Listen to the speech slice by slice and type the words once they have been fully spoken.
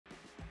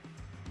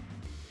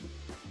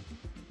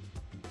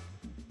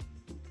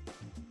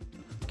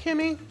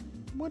Kimmy,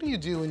 what do you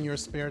do in your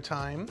spare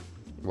time?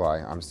 Why?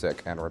 I'm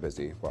sick and we're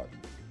busy. What?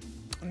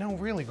 No,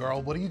 really,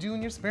 girl, what do you do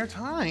in your spare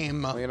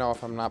time? Well, you know,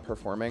 if I'm not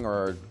performing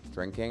or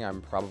drinking,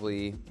 I'm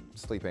probably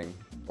sleeping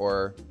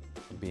or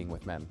being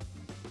with men.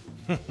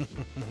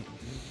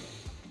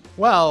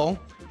 Well,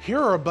 here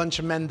are a bunch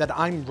of men that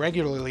I'm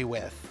regularly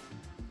with.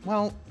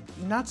 Well,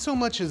 not so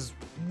much as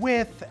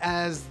with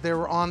as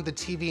they're on the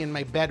TV in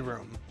my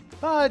bedroom,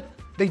 but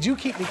they do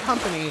keep me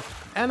company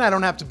and I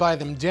don't have to buy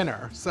them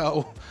dinner.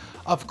 So,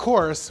 of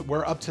course,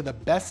 we're up to the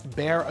Best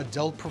Bear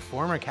Adult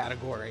Performer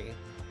category,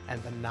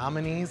 and the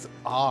nominees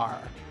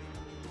are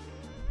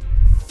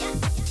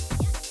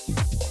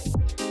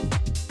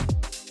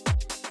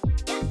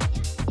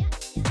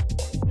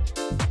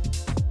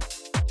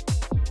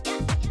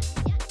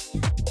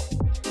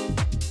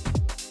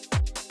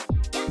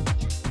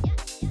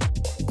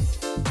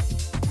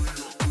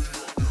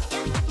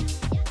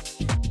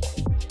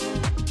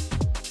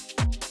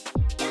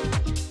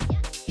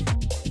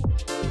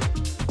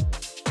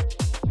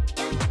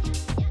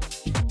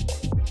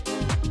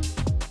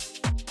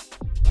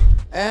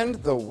And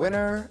the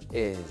winner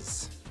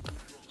is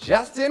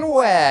Justin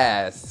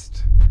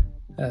West.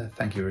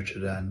 Thank you,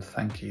 Richard, and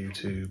thank you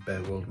to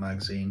Bear World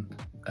Magazine.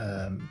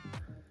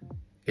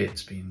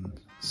 It's been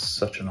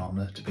such an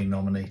honour to be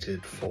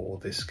nominated for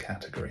this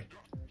category.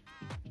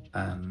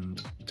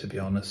 And to be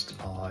honest,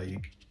 I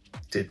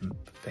didn't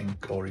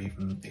think or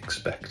even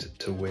expect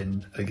to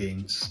win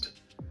against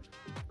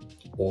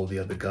all the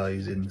other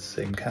guys in the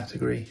same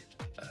category.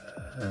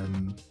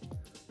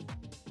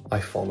 I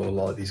follow a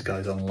lot of these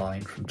guys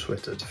online from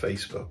Twitter to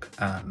Facebook,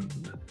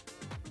 and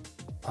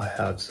I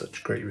have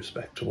such great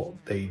respect to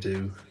what they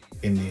do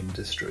in the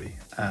industry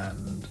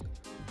and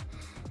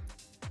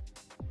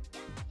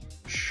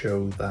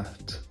show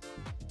that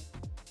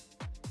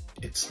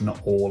it's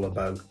not all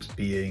about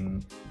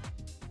being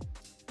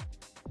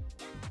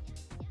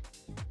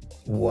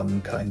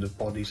one kind of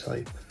body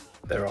type.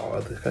 There are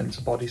other kinds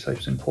of body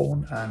types in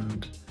porn,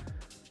 and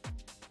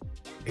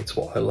it's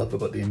what I love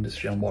about the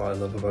industry and what I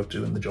love about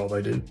doing the job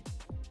I do.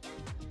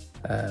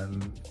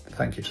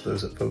 Thank you to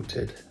those that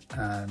voted,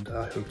 and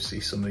I hope to see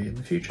some of you in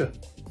the future.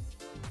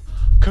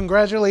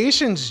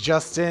 Congratulations,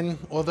 Justin,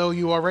 although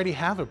you already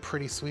have a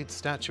pretty sweet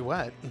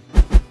statuette.